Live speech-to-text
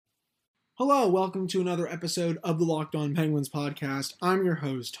Hello, welcome to another episode of the Locked On Penguins podcast. I'm your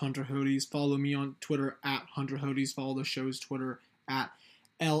host, Hunter Hodes. Follow me on Twitter at Hunter Hodes. Follow the show's Twitter at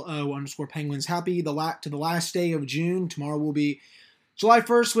LO_Penguins. Happy to the last day of June. Tomorrow will be July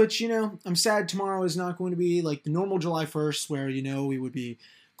 1st, which, I'm sad tomorrow is not going to be like the normal July 1st where, we would be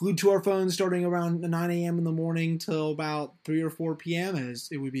glued to our phones starting around 9 a.m. in the morning till about 3 or 4 p.m. as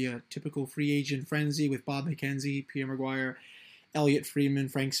it would be a typical free agent frenzy with Bob McKenzie, Pierre Maguire, Elliot Friedman,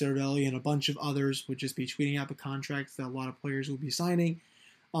 Frank Cervelli, and a bunch of others would just be tweeting out the contracts that a lot of players will be signing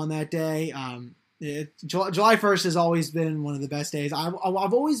on that day. July 1st has always been one of the best days. I've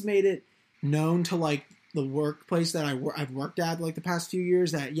always made it known to like the workplace that I've worked at like the past few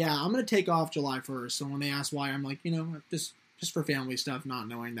years that, I'm going to take off July 1st. So when they ask why, I'm like, just for family stuff, not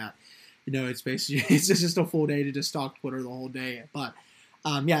knowing that, it's basically, it's just a full day to just stalk Twitter the whole day. But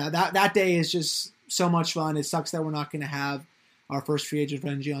that day is just so much fun. It sucks that we're not going to have our first free agent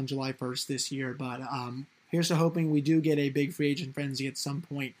frenzy on July 1st this year. But here's to hoping we do get a big free agent frenzy at some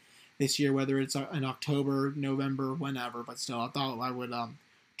point this year, whether it's in October, November, whenever. But still, I thought I would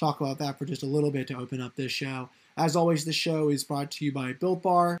talk about that for just a little bit to open up this show. As always, the show is brought to you by Built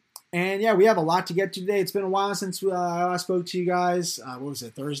Bar. And we have a lot to get to today. It's been a while since I last spoke to you guys. What was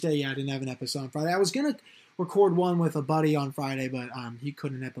it, Thursday? I didn't have an episode on Friday. I was going to record one with a buddy on Friday, but he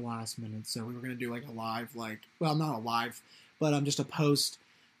couldn't at the last minute. So we were going to do like a live, not a live, but just a post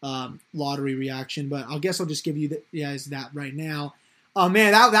lottery reaction. But I guess I'll just give you guys that right now. Oh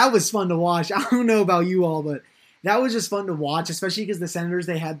man, that was fun to watch. I don't know about you all, but that was just fun to watch, especially because the Senators,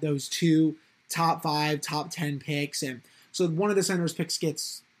 they had those two top 5, top 10 picks, and so one of the Senators picks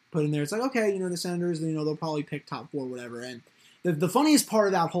gets put in there. It's like, okay, the Senators, they'll probably pick top 4, whatever. And the funniest part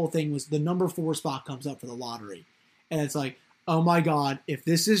of that whole thing was the number 4 spot comes up for the lottery, and it's like, oh my god, if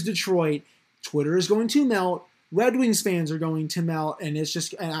this is Detroit, Twitter is going to melt. Red Wings fans are going to melt, and it's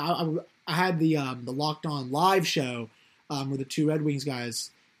just. And I had the Locked On live show where the 2 Red Wings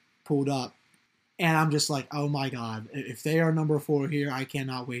guys pulled up, and I'm just like, oh my god, if they are number 4 here, I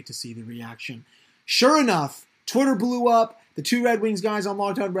cannot wait to see the reaction. Sure enough, Twitter blew up. The 2 Red Wings guys on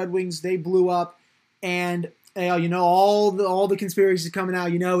Locked On Red Wings, they blew up, and all the conspiracies coming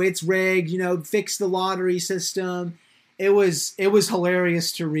out. It's rigged. Fix the lottery system. It was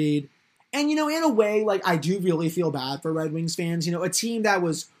hilarious to read. And, in a way, I do really feel bad for Red Wings fans. A team that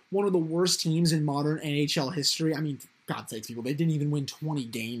was one of the worst teams in modern NHL history. I mean, God's sakes, people, they didn't even win 20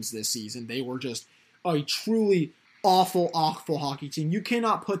 games this season. They were just a truly awful, awful hockey team. You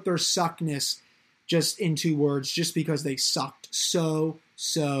cannot put their suckness just in 2 words just because they sucked so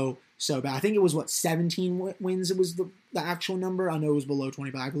bad. I think it was, 17 wins? It was the actual number. I know it was below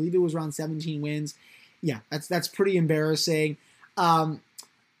 20, but I believe it was around 17 wins. Yeah, that's pretty embarrassing.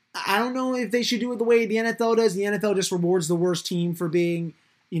 I don't know if they should do it the way the NFL does. The NFL just rewards the worst team for being,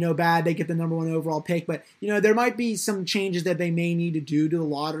 bad. They get the number 1 overall pick. But, there might be some changes that they may need to do to the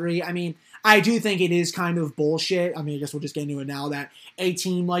lottery. I mean, I do think it is kind of bullshit. I mean, I guess we'll just get into it now that a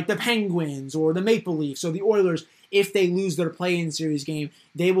team like the Penguins or the Maple Leafs or the Oilers, if they lose their play-in series game,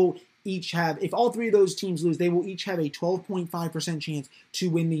 they will each have, if all 3 of those teams lose, they will each have a 12.5% chance to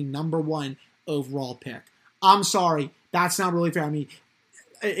win the number 1 overall pick. I'm sorry. That's not really fair. I mean,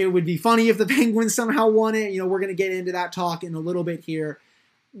 it would be funny if the Penguins somehow won it. We're going to get into that talk in a little bit here,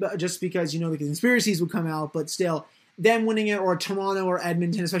 but just because, the conspiracies would come out, but still, them winning it, or Toronto or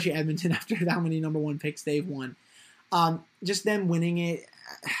Edmonton, especially Edmonton after how many number 1 picks they've won, just them winning it,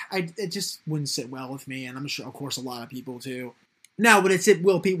 it just wouldn't sit well with me, and I'm sure, of course, a lot of people too. Now, would it sit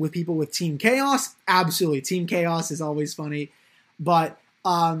well with people with Team Chaos? Absolutely. Team Chaos is always funny, but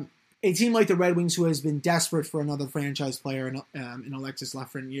a team like the Red Wings, who has been desperate for another franchise player in Alexis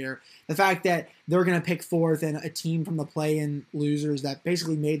Lafreniere, the fact that they're going to pick 4th and a team from the play-in losers that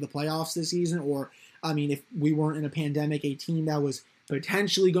basically made the playoffs this season, or, I mean, if we weren't in a pandemic, a team that was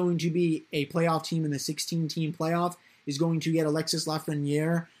potentially going to be a playoff team in the 16-team playoff is going to get Alexis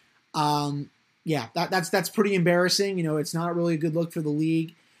Lafreniere. That's pretty embarrassing. It's not really a good look for the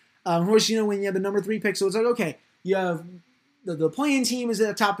league. Of course, when you have the number 3 pick, so it's like, okay, you have the play-in team is at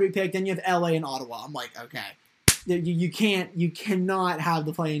the top 3 pick, then you have LA and Ottawa. I'm like, okay, you cannot have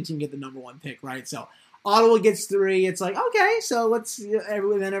the play-in team get the number 1 pick, right? So Ottawa gets 3. It's like, okay, so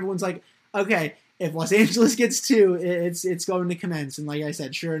everyone's like, okay, if Los Angeles gets 2, it's going to commence. And like I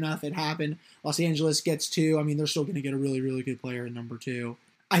said, sure enough, it happened. Los Angeles gets 2. I mean, they're still going to get a really, really good player in number 2.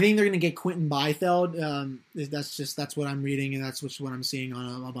 I think they're going to get Quentin Byfield. That's what I'm reading, and that's what I'm seeing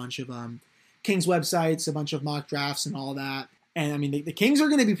on a bunch of Kings websites, a bunch of mock drafts and all that. And I mean, the Kings are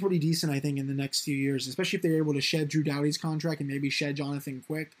going to be pretty decent, I think, in the next few years, especially if they're able to shed Drew Doughty's contract and maybe shed Jonathan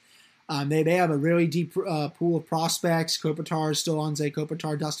Quick. They have a really deep pool of prospects. Kopitar is still on Zay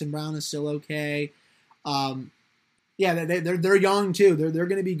Kopitar. Dustin Brown is still okay. They're young too. They're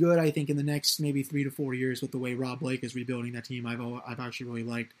going to be good, I think, in the next maybe 3 to 4 years with the way Rob Blake is rebuilding that team. I've actually really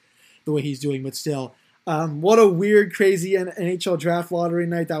liked the way he's doing, but still, what a weird, crazy NHL draft lottery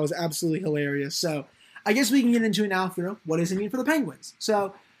night. That was absolutely hilarious. So I guess we can get into it now. What does it mean for the Penguins?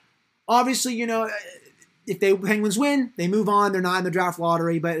 So obviously, if the Penguins win, they move on. They're not in the draft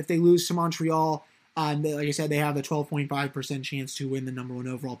lottery, but if they lose to Montreal, like I said, they have a 12.5% chance to win the number 1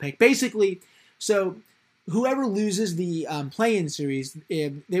 overall pick. Basically, so whoever loses the play-in series,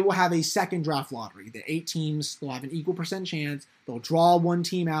 they will have a second draft lottery. The 8 teams will have an equal percent chance. They'll draw one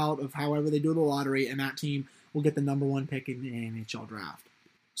team out of however they do the lottery, and that team will get the number 1 pick in the NHL draft.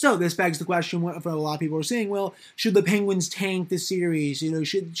 So this begs the question, what a lot of people are saying, well, should the Penguins tank the series?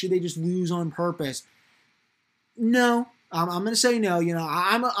 Should they just lose on purpose? No, I'm going to say no.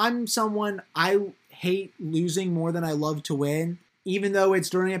 I'm someone, I hate losing more than I love to win. Even though it's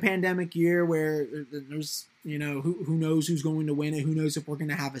during a pandemic year where there's, who knows who's going to win it, who knows if we're going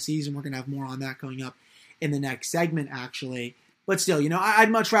to have a season. We're going to have more on that coming up in the next segment, actually. But still,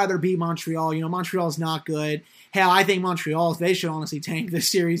 I'd much rather beat Montreal. Montreal's not good. Hell, I think Montreal, they should honestly tank this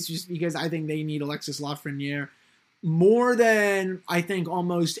series just because I think they need Alexis Lafreniere more than I think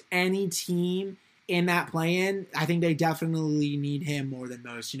almost any team in that play-in. I think they definitely need him more than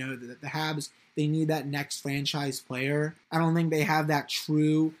most. The Habs, they need that next franchise player. I don't think they have that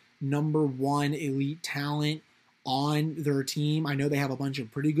true number 1 elite talent on their team. I know they have a bunch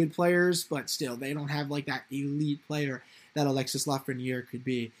of pretty good players, but still, they don't have like that elite player that Alexis Lafreniere could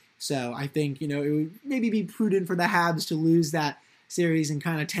be. So I think, it would maybe be prudent for the Habs to lose that series and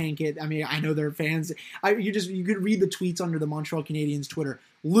kind of tank it. I mean, I know their fans. You could read the tweets under the Montreal Canadiens Twitter.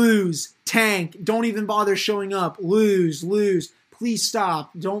 Lose, tank, don't even bother showing up. Lose. Please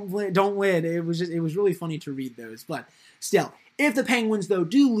stop. Don't win. It was really funny to read those. But still, if the Penguins, though,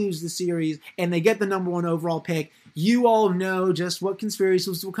 do lose the series and they get the number 1 overall pick, you all know just what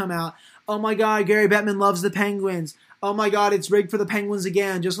conspiracies will come out. Oh my God, Gary Bettman loves the Penguins. Oh my God, it's rigged for the Penguins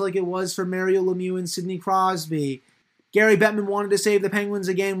again, just like it was for Mario Lemieux and Sidney Crosby. Gary Bettman wanted to save the Penguins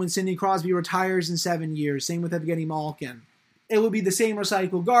again when Sidney Crosby retires in 7 years. Same with Evgeny Malkin. It would be the same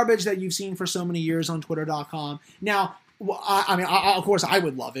recycled garbage that you've seen for so many years on Twitter.com. Now, of course, I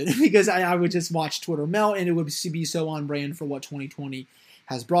would love it because I would just watch Twitter melt and it would be so on brand for what 2020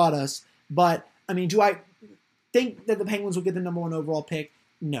 has brought us. But, do I think that the Penguins will get the number 1 overall pick?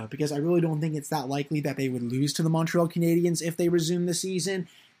 No, because I really don't think it's that likely that they would lose to the Montreal Canadiens if they resume the season.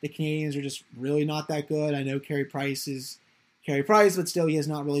 The Canadiens are just really not that good. I know Carey Price is Carey Price, but still he has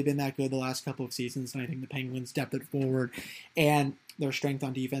not really been that good the last couple of seasons. And I think the Penguins stepped it forward and their strength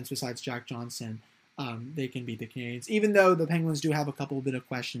on defense besides Jack Johnson, they can beat the Canadiens, even though the Penguins do have a couple bit of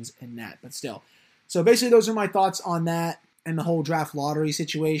questions in net, but still. So basically those are my thoughts on that and the whole draft lottery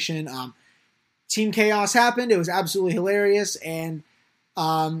situation. Team chaos happened. It was absolutely hilarious. And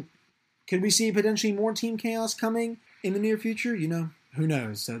could we see potentially more team chaos coming in the near future? Who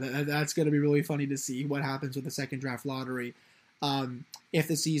knows? So that's going to be really funny to see what happens with the second draft lottery if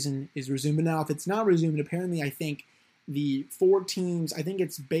the season is resumed. But now, if it's not resumed, apparently I think the 4 teams, I think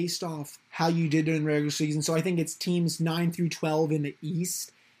it's based off how you did during the regular season. So I think it's teams 9 through 12 in the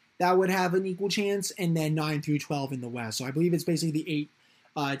East that would have an equal chance, and then 9 through 12 in the West. So I believe it's basically the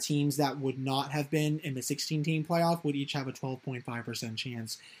 8 teams that would not have been in the 16-team playoff would each have a 12.5%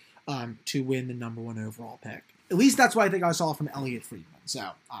 chance to win the number 1 overall pick. At least that's what I think I saw from Elliot Friedman. So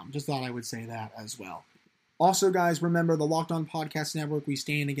just thought I would say that as well. Also, guys, remember the Locked On Podcast Network, we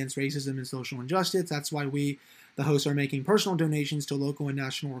stand against racism and social injustice. That's why we, the hosts, are making personal donations to local and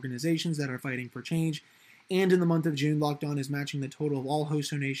national organizations that are fighting for change. And in the month of June, Locked On is matching the total of all host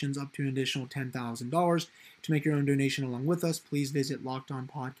donations up to an additional $10,000. To make your own donation along with us, please visit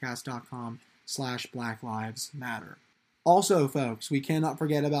lockedonpodcast.com/Black Lives Matter. Also, folks, we cannot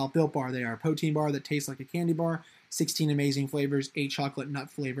forget about Built Bar. They are a protein bar that tastes like a candy bar. 16 amazing flavors, 8 chocolate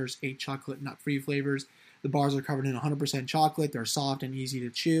nut flavors, 8 chocolate nut-free flavors. The bars are covered in 100% chocolate. They're soft and easy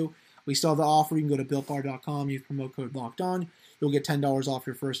to chew. We still have the offer. You can go to BuiltBar.com, use promo code LOCKEDON. You'll get $10 off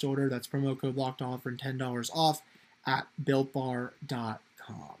your first order. That's promo code LOCKEDON for $10 off at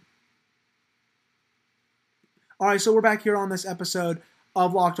BuiltBar.com. All right, so we're back here on this episode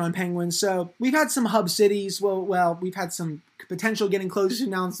of Locked On Penguins. So we've had some hub cities. Well, we've had some potential getting closer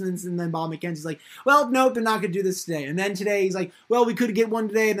announcements, and then Bob McKenzie's like, well, nope, they're not going to do this today. And then today he's like, well, we could get one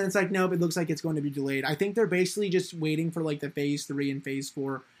today, and then it's like, nope, it looks like it's going to be delayed. I think they're basically just waiting for like the phase 3 and phase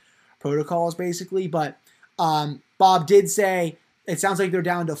 4 protocols, basically. But Bob did say it sounds like they're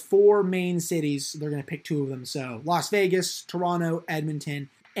down to 4 main cities. They're going to pick 2 of them. So Las Vegas, Toronto, Edmonton,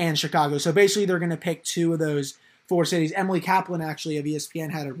 and Chicago. So basically they're going to pick 2 of those 4 cities. Emily Kaplan, actually, of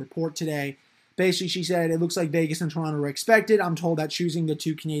ESPN had a report today. Basically, she said, it looks like Vegas and Toronto are expected. I'm told that choosing the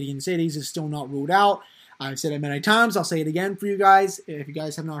 2 Canadian cities is still not ruled out. I've said it many times. I'll say it again for you guys. If you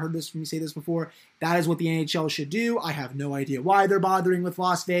guys have not heard this from me say this before, that is what the NHL should do. I have no idea why they're bothering with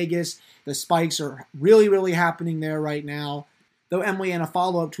Las Vegas. The spikes are really, really happening there right now. Though Emily, in a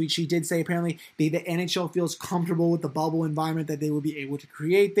follow-up tweet, she did say apparently the NHL feels comfortable with the bubble environment that they will be able to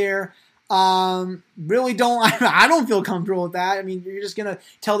create there. Really don't, I don't feel comfortable with that. I mean, you're just going to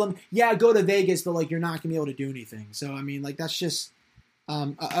tell them, yeah, go to Vegas, but like, you're not going to be able to do anything. So, I mean, like, that's just,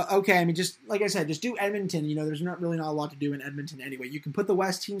 okay. I mean, just like I said, just do Edmonton. You know, there's not a lot to do in Edmonton anyway. You can put the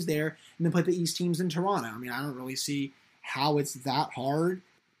West teams there and then put the East teams in Toronto. I mean, I don't really see how it's that hard,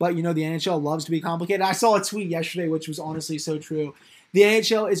 but you know, the NHL loves to be complicated. I saw a tweet yesterday, which was honestly so true. The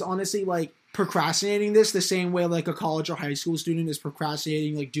NHL is honestly like procrastinating this the same way like a college or high school student is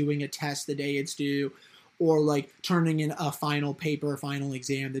procrastinating like doing a test the day it's due, or like turning in a final paper, final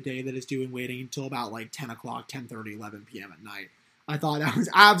exam the day that it's due and waiting until about like 10 o'clock, 10:30, 11 p.m. at night. I thought that was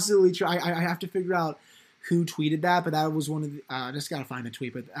absolutely true. I have to figure out who tweeted that, but that was one of the, I just got to find the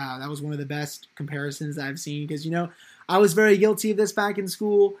tweet, but that was one of the best comparisons I've seen because, you know, I was very guilty of this back in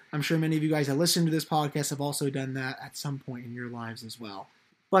school. I'm sure many of you guys that listen to this podcast have also done that at some point in your lives as well.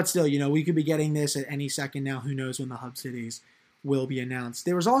 But still, you know, we could be getting this at any second now. Who knows when the hub cities will be announced.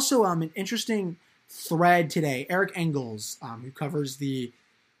 There was also an interesting thread today. Eric Engels, who covers the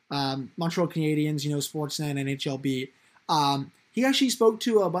Montreal Canadiens, you know, Sportsnet and NHL beat, he actually spoke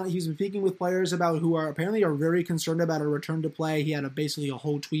to he's been speaking with players about who are apparently are very concerned about a return to play. He had basically a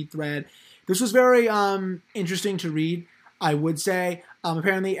whole tweet thread. This was very interesting to read, I would say.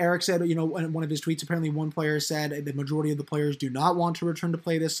 Apparently, Eric said, you know, in one of his tweets, apparently one player said the majority of the players do not want to return to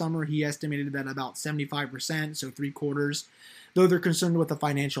play this summer. He estimated that about 75%, so 3/4. Though they're concerned with the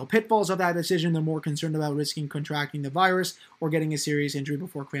financial pitfalls of that decision, they're more concerned about risking contracting the virus or getting a serious injury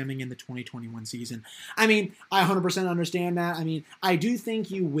before cramming in the 2021 season. I mean, I 100% understand that. I mean, I do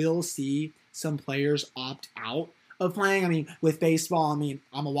think you will see some players opt out of playing. I mean, with baseball, I mean,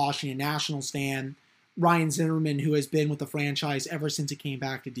 I'm a Washington Nationals fan. Ryan Zimmerman, who has been with the franchise ever since it came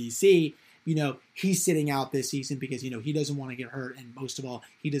back to DC, you know, he's sitting out this season because, you know, he doesn't want to get hurt. And most of all,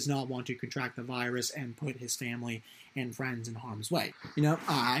 he does not want to contract the virus and put his family and friends in harm's way. You know,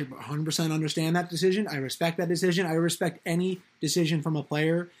 I 100% understand that decision. I respect that decision. I respect any decision from a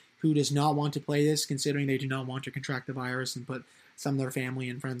player who does not want to play this, considering they do not want to contract the virus and put some of their family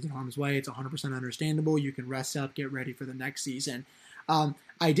and friends in harm's way. It's 100% understandable. You can rest up, get ready for the next season.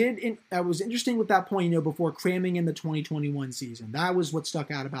 That was interesting with that point, you know, before cramming in the 2021 season. That was what stuck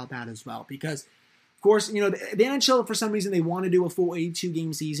out about that as well. Because, of course, you know, the NHL, for some reason, they want to do a full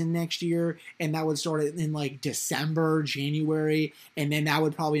 82-game season next year, and that would start in, like, December, January, and then that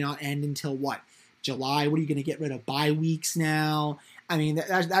would probably not end until, what, July? What are you going to get rid of bye weeks now? I mean,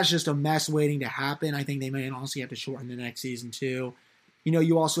 that's just a mess waiting to happen. I think they may honestly have to shorten the next season, too. You know,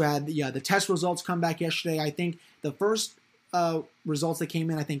 you also had the test results come back yesterday. I think the first results that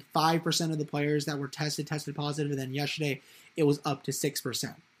came in, I think 5% of the players that were tested positive, and then yesterday it was up to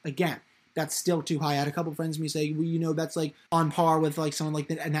 6%. Again, that's still too high. I had a couple friends of me say, well, you know, that's like on par with like someone like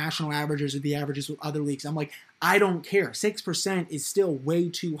the national averages or the averages with other leagues. I'm like, I don't care. 6% is still way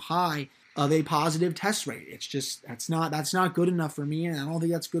too high of a positive test rate. It's just, that's not good enough for me, and I don't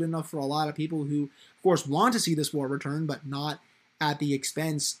think that's good enough for a lot of people who, of course, want to see the sport return, but not at the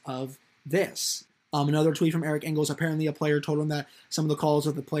expense of this. Another tweet from Eric Engels. Apparently a player told him that some of the calls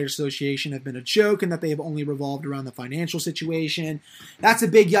of the Players Association have been a joke and that they have only revolved around the financial situation. That's a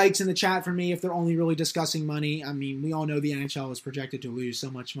big yikes in the chat for me if they're only really discussing money. I mean, we all know the NHL is projected to lose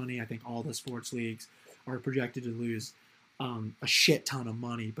so much money. I think all the sports leagues are projected to lose a shit ton of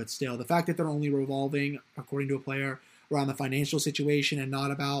money. But still, the fact that they're only revolving, according to a player, around the financial situation and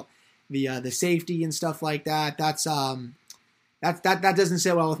not about the safety and stuff like that, that doesn't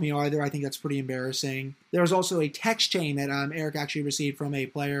sit well with me either. I think that's pretty embarrassing. There was also a text chain that Eric actually received from a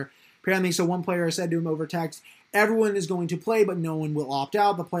player. Apparently, so one player said to him over text, everyone is going to play, but no one will opt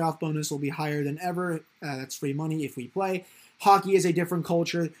out. The playoff bonus will be higher than ever. That's free money if we play. Hockey is a different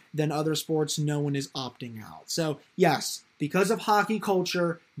culture than other sports. No one is opting out. So, yes, because of hockey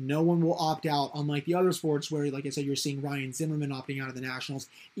culture, no one will opt out, unlike the other sports where, like I said, you're seeing Ryan Zimmerman opting out of the Nationals,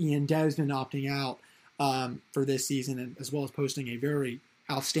 Ian Desmond opting out for this season, and as well as posting a very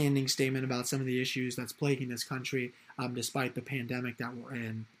outstanding statement about some of the issues that's plaguing this country despite the pandemic that we're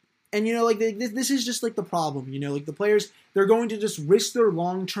in. And, you know, like, this is just, like, the problem, you know, like, the players, they're going to just risk their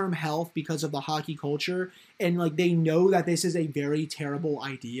long-term health because of the hockey culture, and, like, they know that this is a very terrible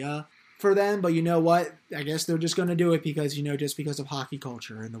idea. for them, but you know what? I guess they're just going to do it because, just because of hockey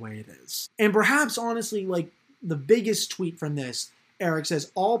culture and the way it is. And perhaps, honestly, like the biggest tweet from this, Eric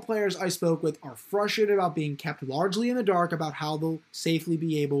says, all players I spoke with are frustrated about being kept largely in the dark about how they'll safely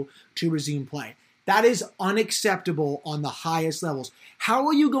be able to resume play. That is unacceptable on the highest levels. How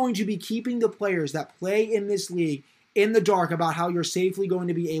are you going to be keeping the players that play in this league in the dark about how you're safely going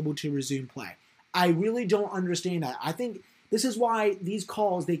to be able to resume play? I really don't understand that. I think this is why these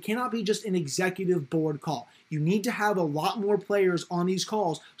calls, they cannot be just an executive board call. You need to have a lot more players on these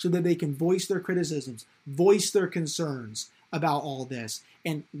calls so that they can voice their criticisms, voice their concerns about all this,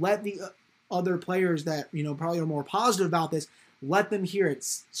 and let the other players that, probably are more positive about this, let them hear it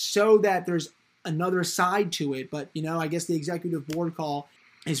so that there's another side to it. But, I guess the executive board call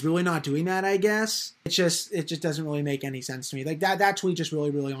is really not doing that, I guess. It just doesn't really make any sense to me. Like that tweet just really,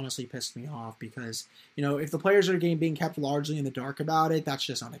 really honestly pissed me off because, if the players are being kept largely in the dark about it, that's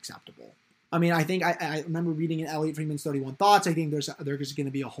just unacceptable. I mean, I think I remember reading in Elliot Friedman's 31 Thoughts. I think there's going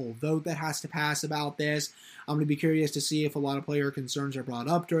to be a whole vote that has to pass about this. I'm going to be curious to see if a lot of player concerns are brought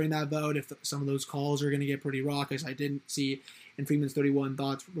up during that vote, if some of those calls are going to get pretty raucous. I didn't see in Friedman's 31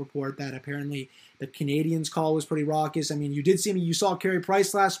 Thoughts report that apparently the Canadiens call was pretty raucous. I mean, you saw Carey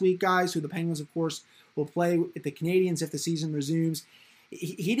Price last week, guys, who the Penguins, of course, will play at the Canadiens if the season resumes.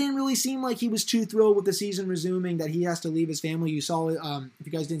 He didn't really seem like he was too thrilled with the season resuming, that he has to leave his family. You saw, if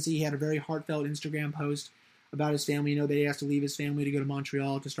you guys didn't see, he had a very heartfelt Instagram post about his family. That he has to leave his family to go to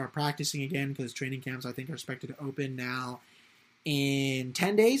Montreal to start practicing again because training camps, I think, are expected to open now in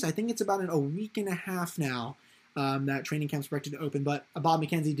 10 days. I think it's about a week and a half now that training camp's expected to open. But Bob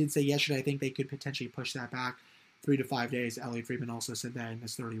McKenzie did say yesterday, I think they could potentially push that back 3 to 5 days. Elliot Friedman also said that in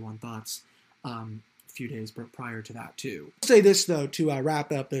his 31 Thoughts. Few days prior to that too. I'll say this though to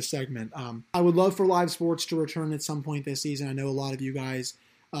wrap up this segment. I would love for live sports to return at some point this season. I know a lot of you guys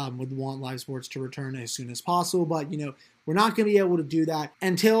would want live sports to return as soon as possible, but we're not going to be able to do that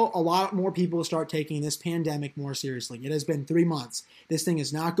until a lot more people start taking this pandemic more seriously. It has been 3 months. This thing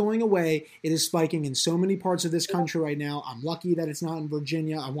is not going away. It is spiking in so many parts of this country right now. I'm lucky that it's not in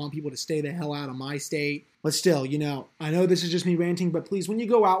Virginia. I want people to stay the hell out of my state. But still, I know this is just me ranting, but please, when you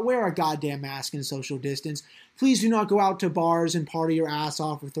go out, wear a goddamn mask and social distance. Please do not go out to bars and party your ass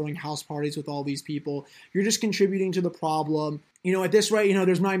off or throwing house parties with all these people. You're just contributing to the problem. At this rate,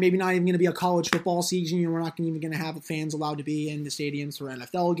 there's maybe not even going to be a college football season. We're not even going to have fans allowed to be in the stadiums for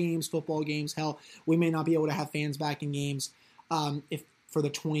NFL games, football games. Hell, we may not be able to have fans back in games if for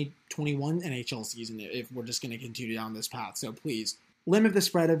the 2021 NHL season if we're just going to continue down this path. So please, limit the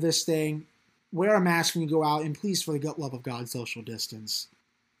spread of this thing. Wear a mask when you go out, and please, for the love of God, social distance.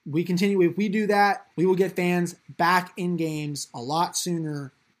 If we do that, we will get fans back in games a lot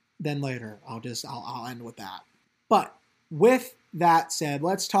sooner than later. I'll end with that. But with that said,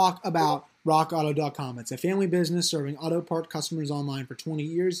 let's talk about RockAuto.com. It's a family business serving auto part customers online for 20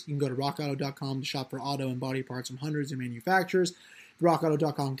 years. You can go to RockAuto.com to shop for auto and body parts from hundreds of manufacturers. The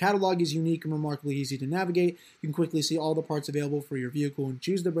RockAuto.com catalog is unique and remarkably easy to navigate. You can quickly see all the parts available for your vehicle and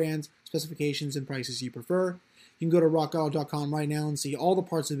choose the brands, specifications, and prices you prefer. You can go to RockAuto.com right now and see all the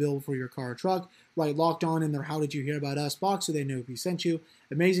parts available for your car or truck. Write Locked On in their How Did You Hear About Us box so they know we sent you.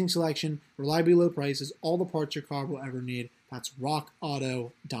 Amazing selection, reliably low prices, all the parts your car will ever need. That's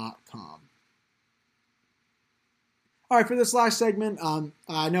RockAuto.com. All right, for this last segment,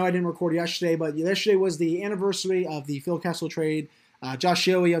 I know I didn't record yesterday, but yesterday was the anniversary of the Phil Kessel trade. Josh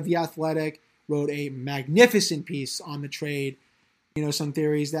Yohe of The Athletic wrote a magnificent piece on the trade. Some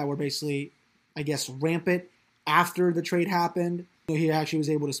theories that were basically, I guess, rampant after the trade happened. He actually was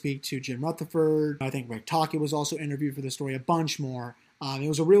able to speak to Jim Rutherford. I think Rick Tocchet was also interviewed for the story, a bunch more. It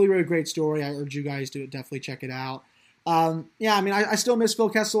was a really, really great story. I urge you guys to definitely check it out. I still miss Phil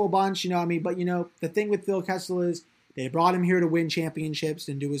Kessel a bunch, but the thing with Phil Kessel is they brought him here to win championships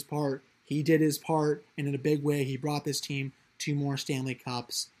and do his part. He did his part, and in a big way, he brought this team 2 more Stanley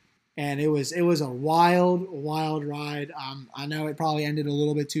Cups. And it was a wild, wild ride. I know it probably ended a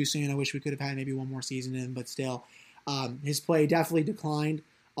little bit too soon. I wish we could have had maybe one more season in, but still, his play definitely declined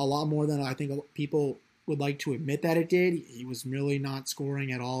a lot more than I think people would like to admit that it did. He was really not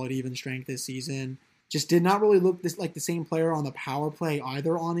scoring at all at even strength this season. Just did not really look like the same player on the power play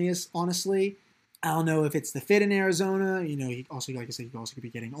either, honestly. I don't know if it's the fit in Arizona. He also, like I said, he also could be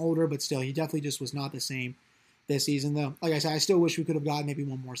getting older, but still, he definitely just was not the same this season, though. Like I said, I still wish we could have gotten maybe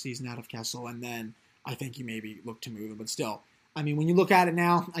one more season out of Kessel, and then I think he maybe looked to move him. But still, when you look at it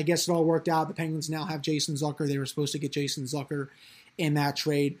now, I guess it all worked out. The Penguins now have Jason Zucker. They were supposed to get Jason Zucker in that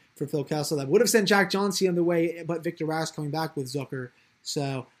trade for Phil Kessel. That would have sent Jack Johnson on the way, but Victor Rask coming back with Zucker.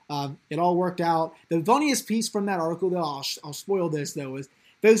 So it all worked out. The funniest piece from that article, though, I'll spoil this, though, is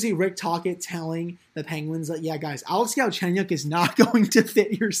basically Rick Tocchet telling the Penguins that, yeah, guys, Alex Galchenyuk is not going to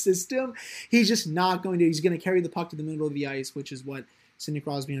fit your system. He's just not going to. He's going to carry the puck to the middle of the ice, which is what Sidney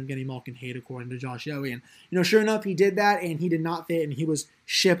Crosby and Evgeny Malkin hate, according to Josh Yohe. And, sure enough, he did that, and he did not fit, and he was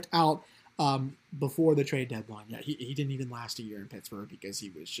shipped out before the trade deadline. Yeah, he didn't even last a year in Pittsburgh because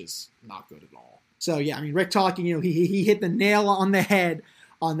he was just not good at all. So, yeah, I mean, Rick Tocchet, he hit the nail on the head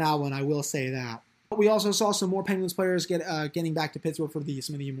on that one, I will say that. We also saw some more Penguins players getting back to Pittsburgh for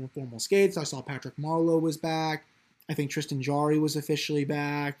some of the more formal skates. I saw Patrick Marleau was back. I think Tristan Jarry was officially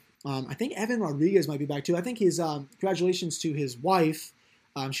back. I think Evan Rodriguez might be back too. I think congratulations to his wife.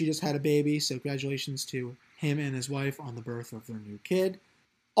 She just had a baby, so congratulations to him and his wife on the birth of their new kid.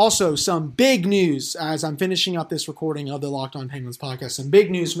 Also, some big news as I'm finishing up this recording of the Locked On Penguins podcast. Some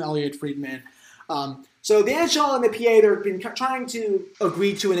big news from Elliotte Friedman. So the NHL and the PA, they've been trying to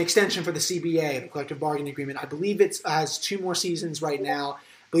agree to an extension for the CBA, the collective bargaining agreement. I believe it has 2 more seasons right now.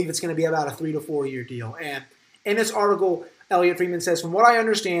 I believe it's going to be about a 3 to 4 year deal. And in this article, Elliotte Friedman says, from what I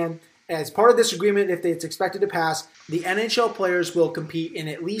understand, as part of this agreement, if it's expected to pass, the NHL players will compete in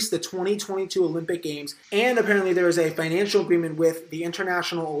at least the 2022 Olympic Games. And apparently there is a financial agreement with the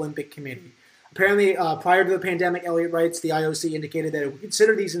International Olympic Committee. Apparently, prior to the pandemic, Elliotte writes, the IOC indicated that it would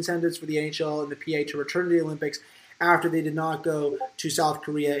consider these incentives for the NHL and the PA to return to the Olympics after they did not go to South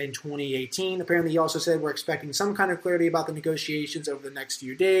Korea in 2018. Apparently, he also said we're expecting some kind of clarity about the negotiations over the next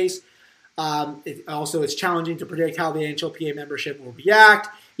few days. It's challenging to predict how the NHLPA membership will react.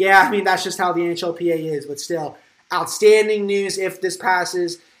 Yeah, I mean, that's just how the NHLPA is, but still, outstanding news if this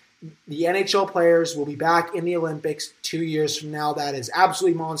passes. The NHL players will be back in the Olympics 2 years from now. That is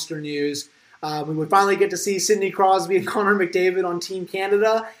absolutely monster news. We would finally get to see Sidney Crosby and Connor McDavid on Team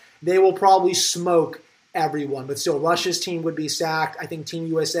Canada. They will probably smoke everyone, but still, Russia's team would be stacked. I think Team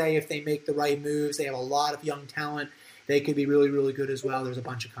USA, if they make the right moves, they have a lot of young talent. They could be really, really good as well. There's a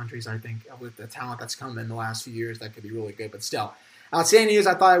bunch of countries, I think, with the talent that's come in the last few years that could be really good. But still, outstanding news.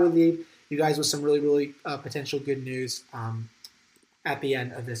 I thought I would leave you guys with some really, really potential good news at the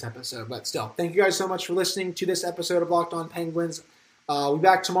end of this episode. But still, thank you guys so much for listening to this episode of Locked On Penguins. We'll be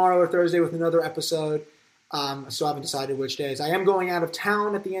back tomorrow or Thursday with another episode. I still haven't decided which days. I am going out of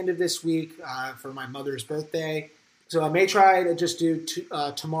town at the end of this week for my mother's birthday. So I may try to just do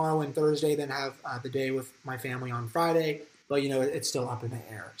tomorrow and Thursday, then have the day with my family on Friday. But, it's still up in the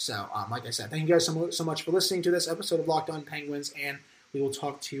air. So, like I said, thank you guys so much for listening to this episode of Locked On Penguins, and we will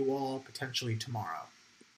talk to you all potentially tomorrow.